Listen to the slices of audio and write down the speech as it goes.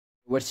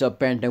What's up,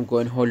 Fantom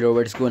coin holder?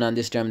 What's going on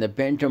this time? The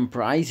Fantom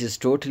price is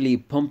totally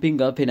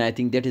pumping up, and I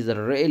think that is a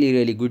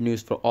really good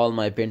news for all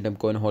my Fantom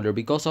coin holder,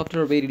 because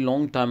after a very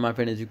long time, my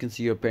friend, as you can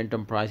see, your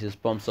Fantom price is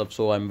pumps up.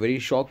 So I'm very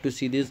shocked to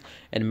see this,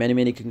 and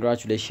many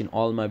congratulations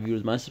all my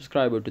viewers, my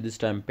subscriber. To this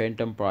time,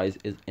 Fantom price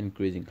is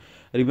increasing.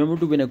 Remember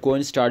to, when a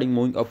coin starting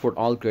moving upward,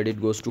 all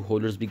credit goes to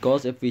holders,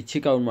 because if we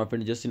check out, my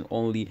friend, just in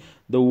only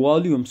the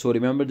volume. So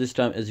remember this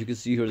time, as you can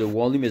see here, the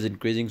volume is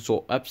increasing.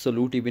 So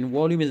absolutely, when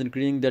volume is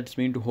increasing, that's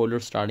mean to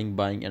holders starting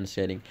buying and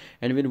selling.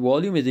 And when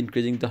volume is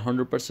increasing, the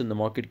 100% the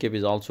market cap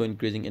is also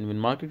increasing, and when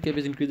market cap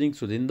is increasing,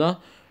 so then the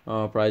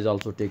price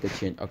also take a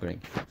change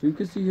occurring. So you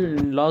can see here,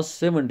 in last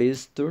 7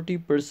 days,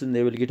 30%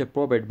 they will get a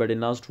profit, but in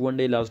last 1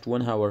 day, last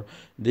 1 hour,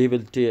 they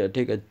will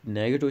take a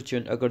negative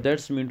change occur.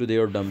 That's mean to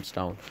their dumps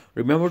down.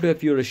 Remember to,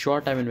 if you're a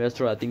short time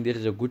investor, I think there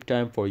is a good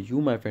time for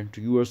you, my friend,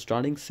 to you are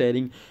starting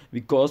selling,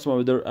 because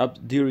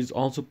there is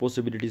also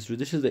possibilities to,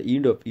 this is the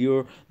end of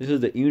year, this is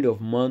the end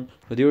of month,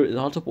 so there is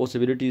also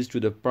possibilities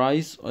to the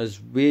price is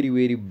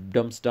very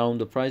dumps down,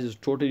 the price is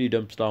totally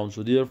dumps down.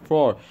 So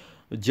therefore,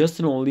 just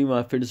and only,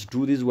 my friends,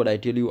 do this what I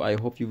tell you. I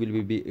hope you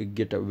will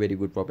get a very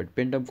good profit.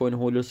 Fantom coin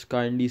holders,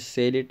 kindly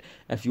sell it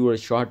if you are a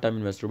short term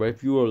investor, but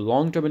if you are a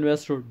long term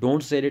investor,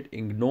 don't sell it,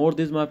 ignore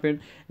this, my friend,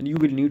 and you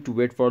will need to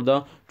wait for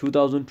the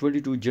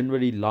 2022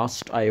 January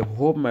last. I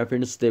hope, my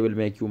friends, they will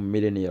make you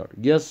millionaire.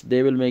 Yes,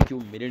 they will make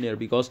you millionaire,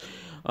 because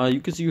you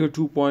can see here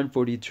 2.43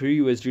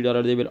 USD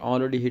dollar they will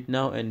already hit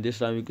now, and this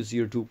time you can see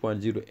here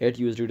 2.08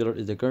 USD dollar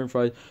is the current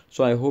price.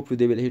 So I hope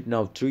they will hit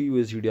now 3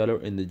 USD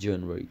dollar in the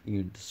January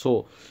end.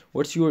 So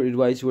what's your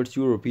advice, what's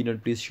your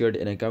opinion? Please share it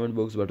in a comment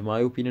box. But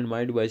my opinion,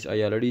 my advice,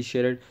 I already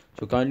shared it,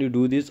 so kindly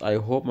do this. I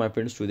hope, my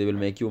friends, too, they will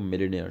make you a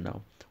millionaire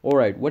now.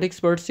 Alright, what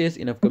expert says,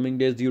 in upcoming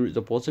days there is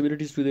the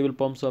possibilities to they will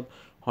pumps up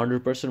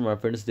 100%, my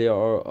friends. They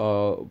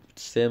are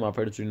same, my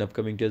friends, in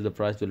upcoming days the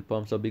price will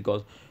pumps up,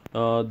 because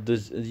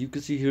this, you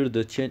can see here,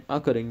 the change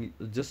occurring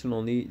just and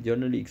only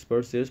generally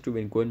expert says to,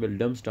 when coin will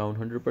dumps down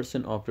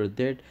 100%, after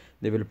that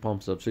they will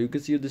pumps up. So you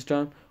can see this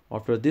time,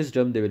 after this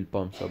dump they will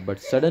pumps up, but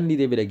suddenly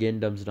they will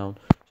again dumps down.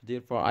 So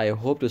therefore, I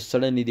hope to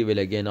suddenly they will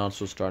again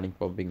also starting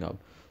pumping up.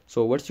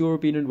 So what's your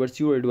opinion,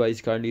 what's your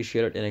advice? Kindly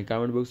share it in a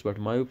comment box. But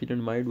my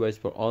opinion, my advice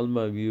for all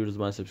my viewers,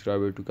 my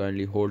subscribers, to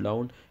kindly hold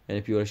down, and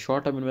if you are a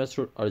short term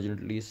investor,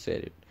 urgently sell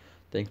it.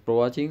 Thanks for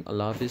watching.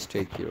 Allah Hafiz,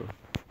 take care.